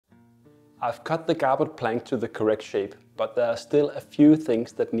I've cut the garboard plank to the correct shape, but there are still a few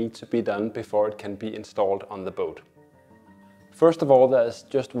things that need to be done before it can be installed on the boat. First of all, there's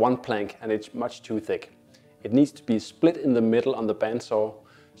just one plank and it's much too thick. It needs to be split in the middle on the bandsaw,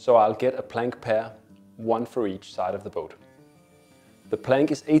 so I'll get a plank pair, one for each side of the boat. The plank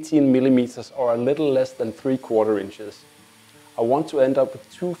is 18 millimeters or a little less than 3/4 inches. I want to end up with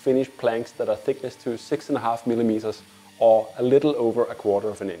two finished planks that are thickness to 6.5 millimeters or a little over 1/4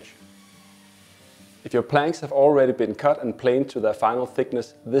 of an inch. If your planks have already been cut and planed to their final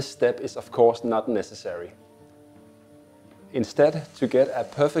thickness, this step is of course not necessary. Instead, to get a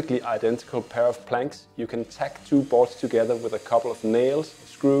perfectly identical pair of planks, you can tack two boards together with a couple of nails,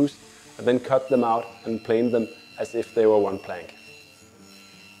 screws, and then cut them out and plane them as if they were one plank.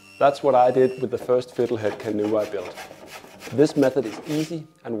 That's what I did with the first Fiddlehead canoe I built. This method is easy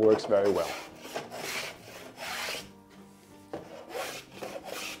and works very well.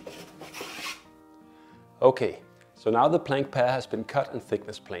 Okay, so now the plank pair has been cut and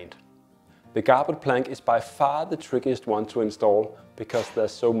thickness planed. The garboard plank is by far the trickiest one to install because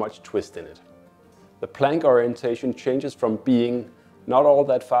there's so much twist in it. The plank orientation changes from being not all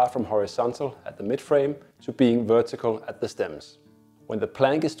that far from horizontal at the midframe to being vertical at the stems. When the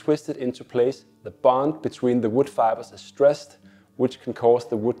plank is twisted into place, the bond between the wood fibers is stressed, which can cause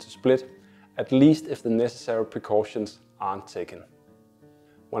the wood to split, at least if the necessary precautions aren't taken.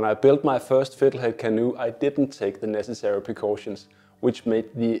 When I built my first Fiddlehead canoe, I didn't take the necessary precautions, which made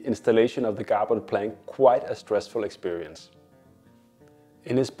the installation of the garboard plank quite a stressful experience.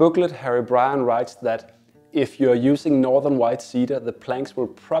 In his booklet, Harry Bryan writes that if you're using northern white cedar, the planks will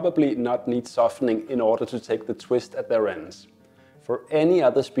probably not need softening in order to take the twist at their ends. For any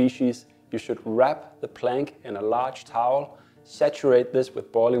other species, you should wrap the plank in a large towel, saturate this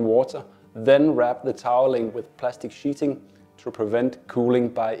with boiling water, then wrap the toweling with plastic sheeting to prevent cooling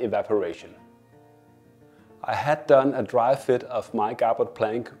by evaporation. I had done a dry fit of my garboard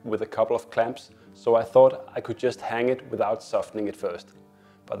plank with a couple of clamps, so I thought I could just hang it without softening it first,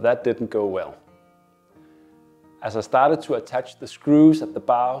 but that didn't go well. As I started to attach the screws at the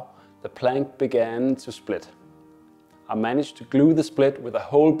bow, the plank began to split. I managed to glue the split with a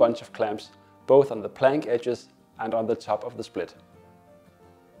whole bunch of clamps, both on the plank edges and on the top of the split.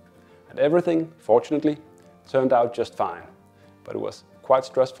 And everything, fortunately, turned out just fine, but it was quite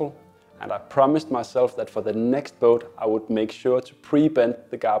stressful, and I promised myself that for the next boat I would make sure to pre-bend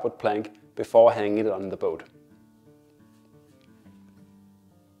the garboard plank before hanging it on the boat.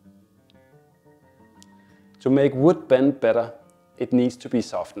 To make wood bend better, it needs to be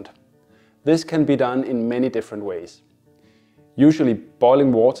softened. This can be done in many different ways. Usually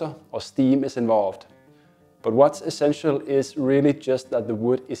boiling water or steam is involved, but what's essential is really just that the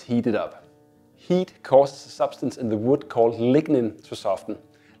wood is heated up. Heat causes a substance in the wood called lignin to soften.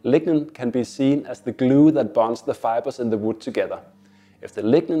 Lignin can be seen as the glue that bonds the fibers in the wood together. If the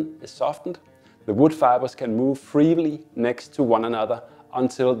lignin is softened, the wood fibers can move freely next to one another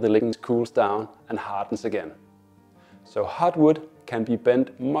until the lignin cools down and hardens again. So hot wood can be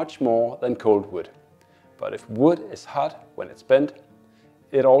bent much more than cold wood. But if wood is hot when it's bent,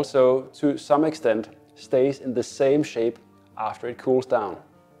 it also, to some extent, stays in the same shape after it cools down.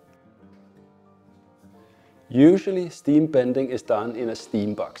 Usually steam bending is done in a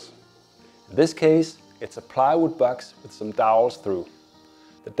steam box. In this case, it's a plywood box with some dowels through.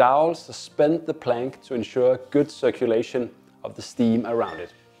 The dowels suspend the plank to ensure good circulation of the steam around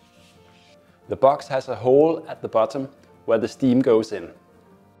it. The box has a hole at the bottom where the steam goes in.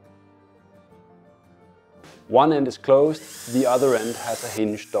 One end is closed, the other end has a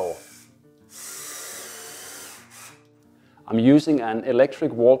hinged door. I'm using an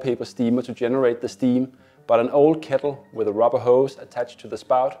electric wallpaper steamer to generate the steam, but an old kettle with a rubber hose attached to the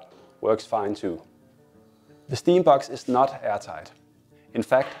spout works fine too. The steam box is not airtight. In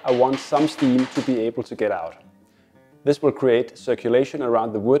fact, I want some steam to be able to get out. This will create circulation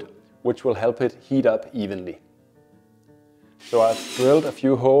around the wood, which will help it heat up evenly. So I've drilled a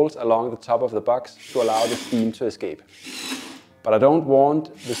few holes along the top of the box to allow the steam to escape. But I don't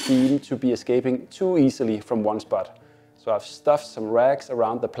want the steam to be escaping too easily from one spot, so I've stuffed some rags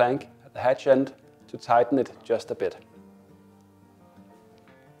around the plank at the hatch end to tighten it just a bit.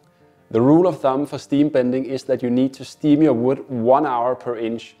 The rule of thumb for steam bending is that you need to steam your wood 1 hour per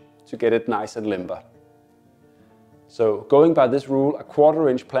inch to get it nice and limber. So going by this rule, a 1/4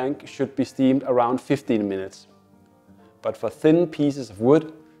 inch plank should be steamed around 15 minutes. But for thin pieces of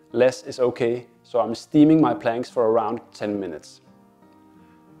wood, less is okay, so I'm steaming my planks for around 10 minutes.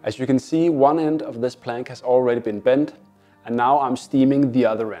 As you can see, one end of this plank has already been bent, and now I'm steaming the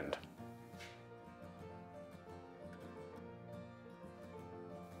other end.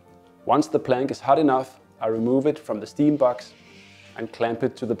 Once the plank is hot enough, I remove it from the steam box and clamp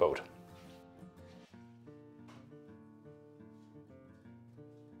it to the boat.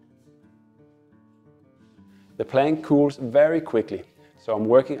 The plank cools very quickly, so I'm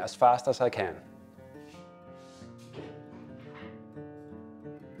working as fast as I can.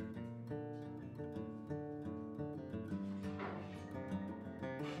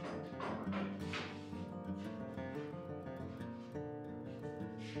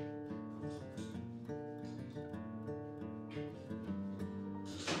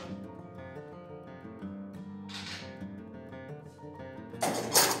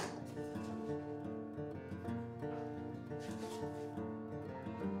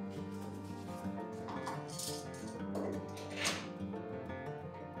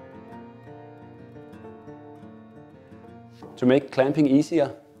 To make clamping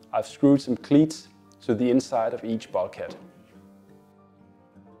easier, I've screwed some cleats to the inside of each bulkhead.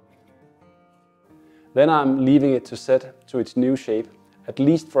 Then I'm leaving it to set to its new shape, at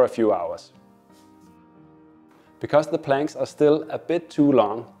least for a few hours. Because the planks are still a bit too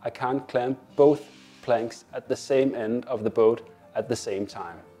long, I can't clamp both planks at the same end of the boat at the same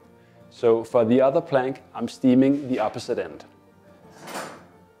time. So for the other plank, I'm steaming the opposite end.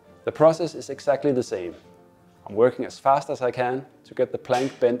 The process is exactly the same. I'm working as fast as I can to get the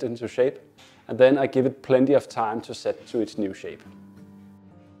plank bent into shape, and then I give it plenty of time to set to its new shape.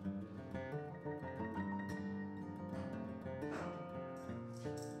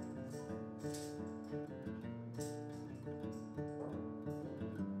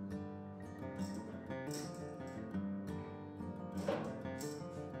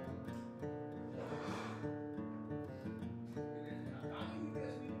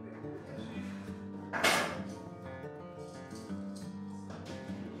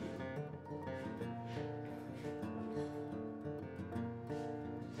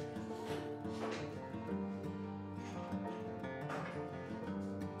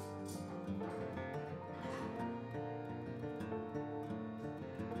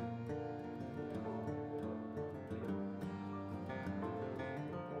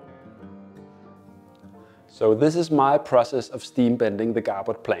 So this is my process of steam bending the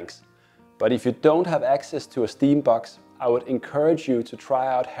garboard planks. But if you don't have access to a steam box, I would encourage you to try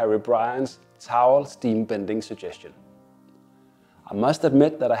out Harry Bryan's towel steam bending suggestion. I must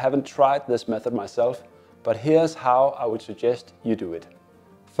admit that I haven't tried this method myself, but here's how I would suggest you do it.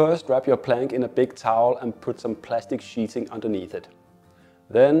 First, wrap your plank in a big towel and put some plastic sheeting underneath it.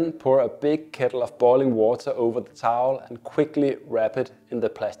 Then pour a big kettle of boiling water over the towel and quickly wrap it in the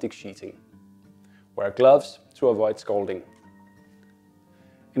plastic sheeting. Wear gloves to avoid scalding.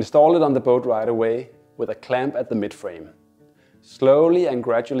 Install it on the boat right away with a clamp at the midframe. Slowly and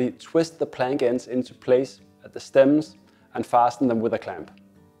gradually twist the plank ends into place at the stems and fasten them with a clamp.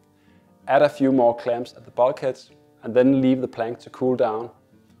 Add a few more clamps at the bulkheads and then leave the plank to cool down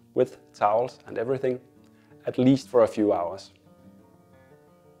with towels and everything, at least for a few hours.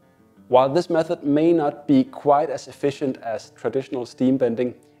 While this method may not be quite as efficient as traditional steam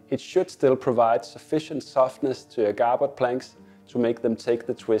bending, it should still provide sufficient softness to your garboard planks to make them take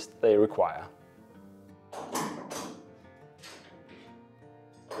the twist they require.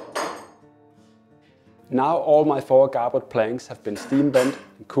 Now all my 4 garboard planks have been steam bent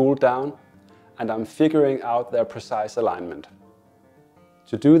and cooled down, and I'm figuring out their precise alignment.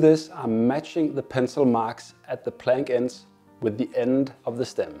 To do this, I'm matching the pencil marks at the plank ends with the end of the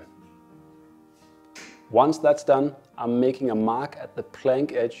stem. Once that's done, I'm making a mark at the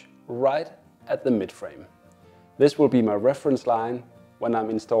plank edge right at the midframe. This will be my reference line when I'm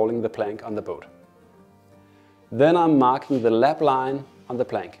installing the plank on the boat. Then I'm marking the lap line on the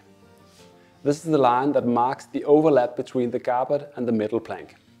plank. This is the line that marks the overlap between the garboard and the middle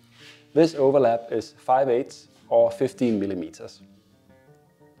plank. This overlap is 5/8 or 15 millimeters.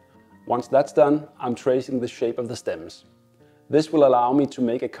 Once that's done, I'm tracing the shape of the stems. This will allow me to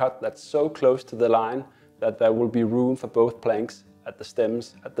make a cut that's so close to the line that there will be room for both planks at the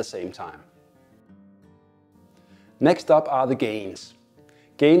stems at the same time. Next up are the gains.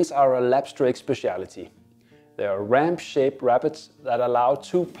 Gains are a LAPSTRAKE speciality. They are ramp-shaped rabbets that allow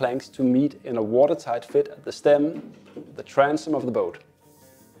 2 planks to meet in a watertight fit at the stem, the transom of the boat.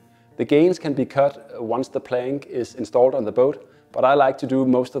 The gains can be cut once the plank is installed on the boat, but I like to do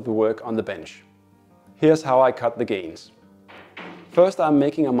most of the work on the bench. Here's how I cut the gains. First, I'm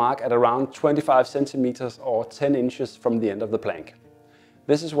making a mark at around 25 centimeters or 10 inches from the end of the plank.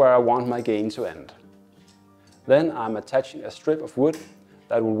 This is where I want my gain to end. Then I'm attaching a strip of wood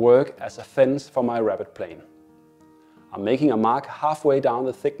that will work as a fence for my rabbet plane. I'm making a mark halfway down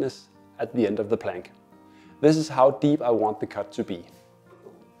the thickness at the end of the plank. This is how deep I want the cut to be.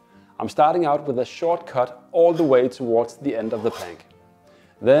 I'm starting out with a short cut all the way towards the end of the plank.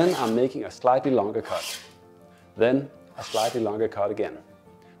 Then I'm making a slightly longer cut. Then a slightly longer cut again.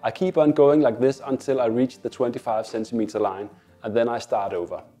 I keep on going like this until I reach the 25 centimeter line, and then I start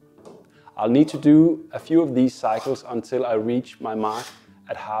over. I'll need to do a few of these cycles until I reach my mark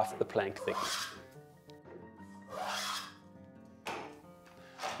at half the plank thickness.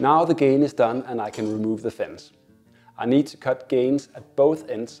 Now the gain is done and I can remove the fence. I need to cut gains at both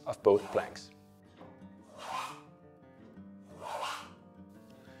ends of both planks.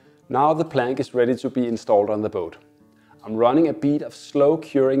 Now the plank is ready to be installed on the boat. I'm running a bead of slow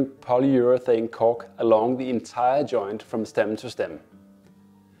curing polyurethane caulk along the entire joint from stem to stem.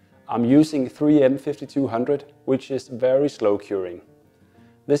 I'm using 3M 5200, which is very slow curing.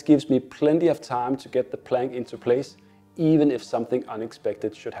 This gives me plenty of time to get the plank into place, even if something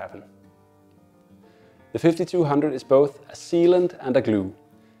unexpected should happen. The 5200 is both a sealant and a glue,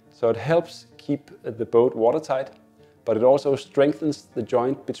 so it helps keep the boat watertight, but it also strengthens the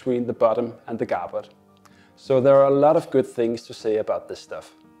joint between the bottom and the garboard. So there are a lot of good things to say about this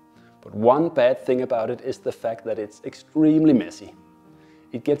stuff. But one bad thing about it is the fact that it's extremely messy.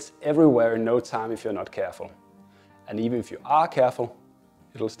 It gets everywhere in no time if you're not careful. And even if you are careful,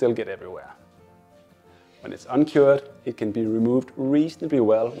 it'll still get everywhere. When it's uncured, it can be removed reasonably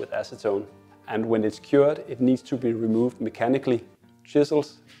well with acetone. And when it's cured, it needs to be removed mechanically,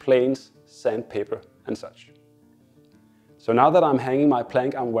 chisels, planes, sandpaper and such. So now that I'm hanging my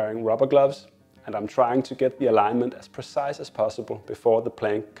plank, I'm wearing rubber gloves, and I'm trying to get the alignment as precise as possible before the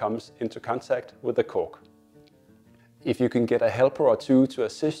plank comes into contact with the caulk. If you can get a helper or two to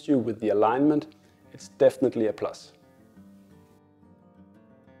assist you with the alignment, it's definitely a plus.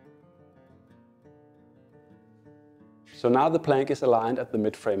 So now the plank is aligned at the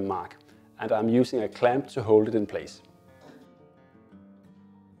mid-frame mark, and I'm using a clamp to hold it in place.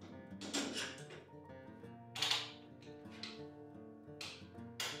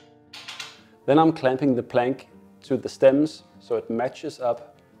 Then I'm clamping the plank to the stems so it matches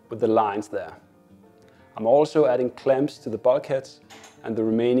up with the lines there. I'm also adding clamps to the bulkheads and the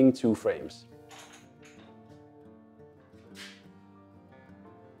remaining two frames.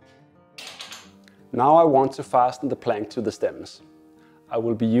 Now I want to fasten the plank to the stems. I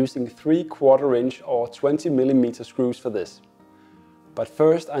will be using 3/4 inch or 20 mm screws for this. But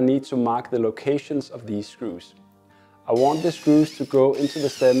first I need to mark the locations of these screws. I want the screws to go into the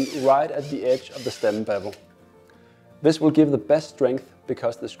stem right at the edge of the stem bevel. This will give the best strength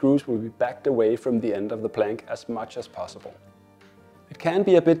because the screws will be backed away from the end of the plank as much as possible. It can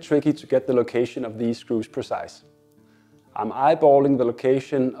be a bit tricky to get the location of these screws precise. I'm eyeballing the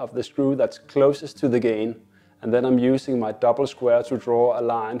location of the screw that's closest to the gain, and then I'm using my double square to draw a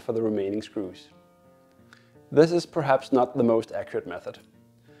line for the remaining screws. This is perhaps not the most accurate method.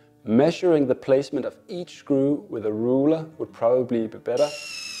 Measuring the placement of each screw with a ruler would probably be better,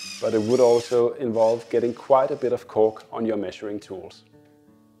 but it would also involve getting quite a bit of caulk on your measuring tools.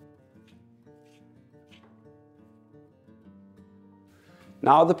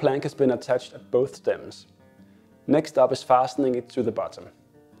 Now the plank has been attached at both stems. Next up is fastening it to the bottom.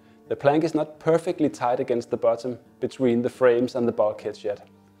 The plank is not perfectly tight against the bottom between the frames and the bulkheads yet,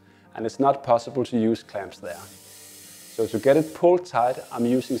 and it's not possible to use clamps there. So to get it pulled tight, I'm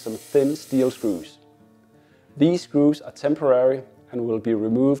using some thin steel screws. These screws are temporary and will be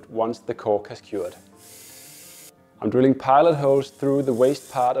removed once the caulk has cured. I'm drilling pilot holes through the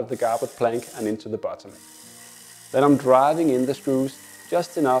waist part of the garboard plank and into the bottom. Then I'm driving in the screws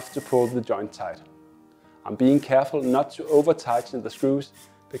just enough to pull the joint tight. I'm being careful not to over tighten the screws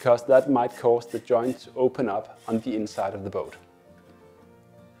because that might cause the joint to open up on the inside of the boat.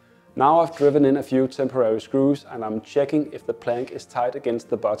 Now I've driven in a few temporary screws and I'm checking if the plank is tight against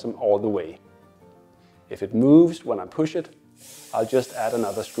the bottom all the way. If it moves when I push it, I'll just add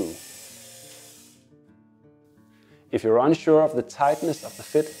another screw. If you're unsure of the tightness of the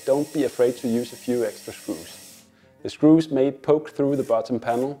fit, don't be afraid to use a few extra screws. The screws may poke through the bottom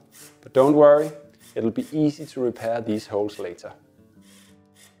panel, but don't worry, it'll be easy to repair these holes later.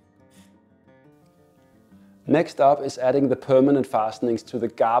 Next up is adding the permanent fastenings to the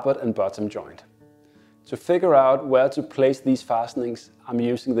garboard and bottom joint. To figure out where to place these fastenings, I'm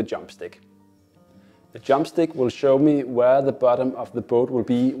using the jump stick. The jump stick will show me where the bottom of the boat will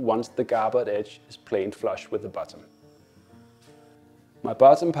be once the garboard edge is planed flush with the bottom. My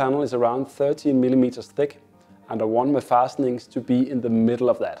bottom panel is around 13 mm thick and I want my fastenings to be in the middle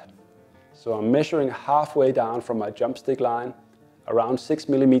of that. So I'm measuring halfway down from my jump stick line, around 6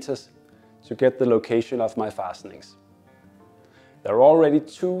 mm, to get the location of my fastenings. There are already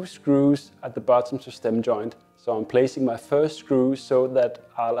 2 screws at the bottom to stem joint, so I'm placing my first screw so that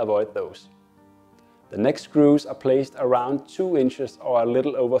I'll avoid those. The next screws are placed around 2 inches or a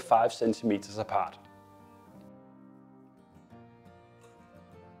little over 5 centimeters apart.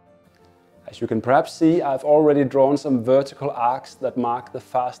 As you can perhaps see, I've already drawn some vertical arcs that mark the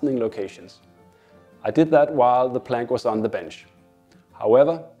fastening locations. I did that while the plank was on the bench.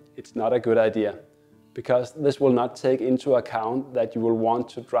 However, it's not a good idea, because this will not take into account that you will want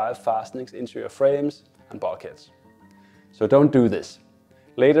to drive fastenings into your frames and bulkheads. So don't do this.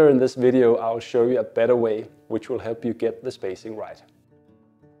 Later in this video I'll show you a better way which will help you get the spacing right.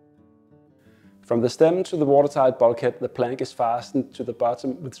 From the stem to the watertight bulkhead, the plank is fastened to the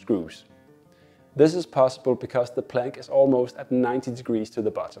bottom with screws. This is possible because the plank is almost at 90 degrees to the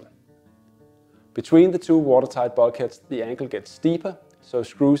bottom. Between the two watertight bulkheads the angle gets steeper, so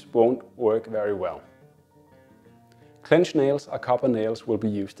screws won't work very well. Clench nails or copper nails will be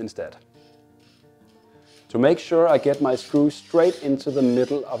used instead. To make sure I get my screw straight into the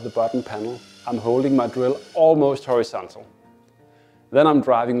middle of the bottom panel, I'm holding my drill almost horizontal. Then I'm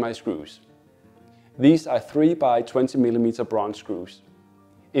driving my screws. These are 3 by 20 mm bronze screws.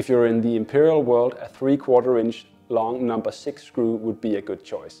 If you're in the imperial world, a 3/4 inch long number 6 screw would be a good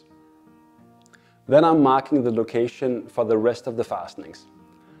choice. Then I'm marking the location for the rest of the fastenings.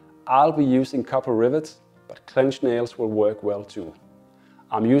 I'll be using copper rivets, but clench nails will work well too.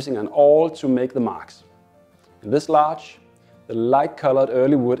 I'm using an awl to make the marks. In this larch, the light-colored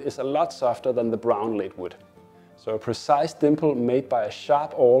early wood is a lot softer than the brown late wood. So a precise dimple made by a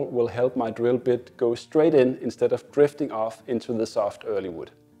sharp awl will help my drill bit go straight in instead of drifting off into the soft early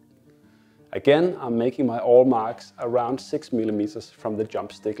wood. Again, I'm making my awl marks around 6 mm from the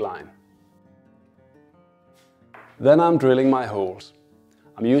jump stick line. Then I'm drilling my holes.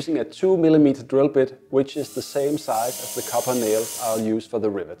 I'm using a 2 mm drill bit, which is the same size as the copper nails I'll use for the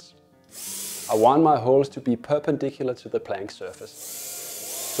rivets. I want my holes to be perpendicular to the plank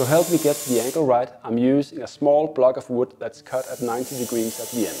surface. To help me get the angle right, I'm using a small block of wood that's cut at 90 degrees at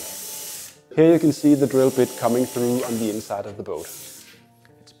the end. Here you can see the drill bit coming through on the inside of the boat.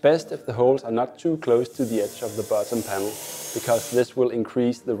 It's best if the holes are not too close to the edge of the bottom panel, because this will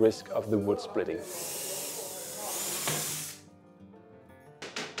increase the risk of the wood splitting.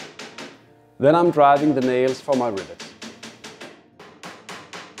 Then I'm driving the nails for my rivets.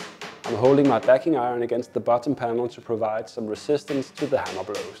 I'm holding my backing iron against the bottom panel to provide some resistance to the hammer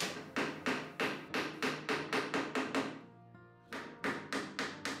blows.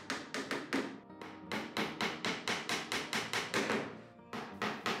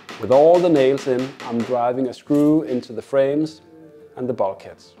 With all the nails in, I'm driving a screw into the frames and the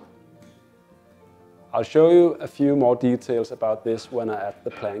bulkheads. I'll show you a few more details about this when I add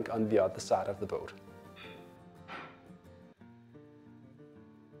the plank on the other side of the boat.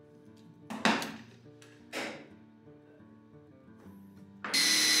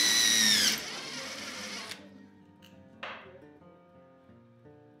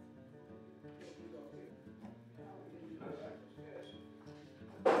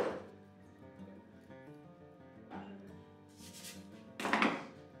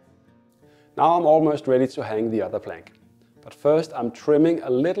 Now I'm almost ready to hang the other plank. But first I'm trimming a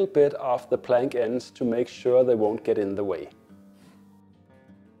little bit off the plank ends to make sure they won't get in the way.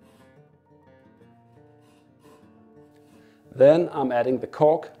 Then I'm adding the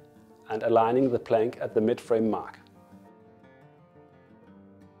cork and aligning the plank at the mid-frame mark.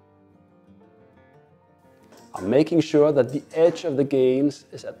 I'm making sure that the edge of the gaines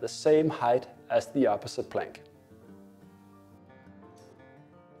is at the same height as the opposite plank.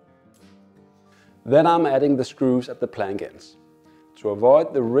 Then I'm adding the screws at the plank ends. To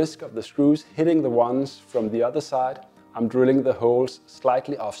avoid the risk of the screws hitting the ones from the other side, I'm drilling the holes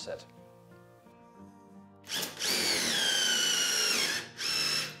slightly offset.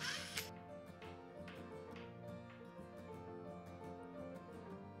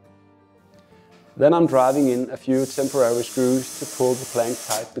 Then I'm driving in a few temporary screws to pull the plank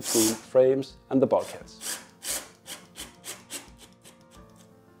tight between frames and the bulkheads.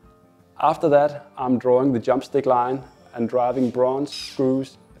 After that, I'm drawing the jump stick line and driving bronze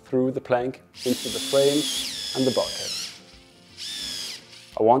screws through the plank into the frames and the bulkhead.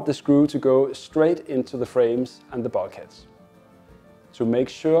 I want the screw to go straight into the frames and the bulkheads. To make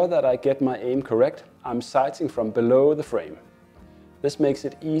sure that I get my aim correct, I'm sighting from below the frame. This makes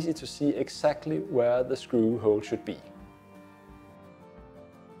it easy to see exactly where the screw hole should be.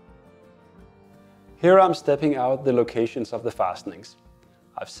 Here I'm stepping out the locations of the fastenings.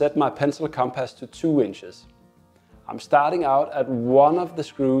 I've set my pencil compass to 2 inches. I'm starting out at one of the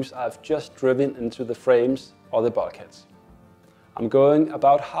screws I've just driven into the frames or the bulkheads. I'm going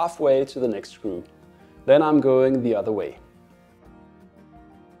about halfway to the next screw. Then I'm going the other way.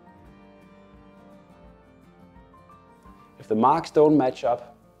 If the marks don't match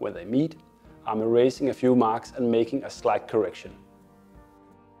up when they meet, I'm erasing a few marks and making a slight correction.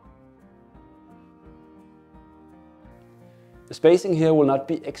 The spacing here will not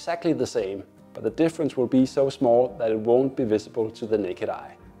be exactly the same, but the difference will be so small that it won't be visible to the naked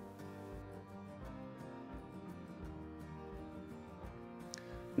eye.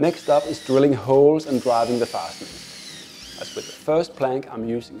 Next up is drilling holes and driving the fastenings. As with the first plank, I'm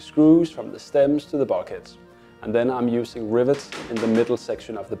using screws from the stems to the bulkheads, and then I'm using rivets in the middle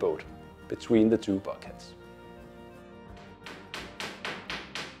section of the boat, between the two bulkheads.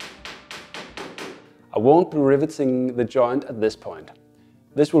 I won't be riveting the joint at this point.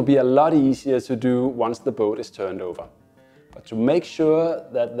 This will be a lot easier to do once the boat is turned over. But to make sure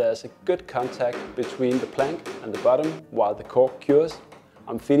that there's a good contact between the plank and the bottom while the cork cures,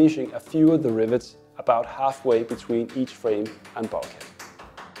 I'm finishing a few of the rivets about halfway between each frame and bulkhead.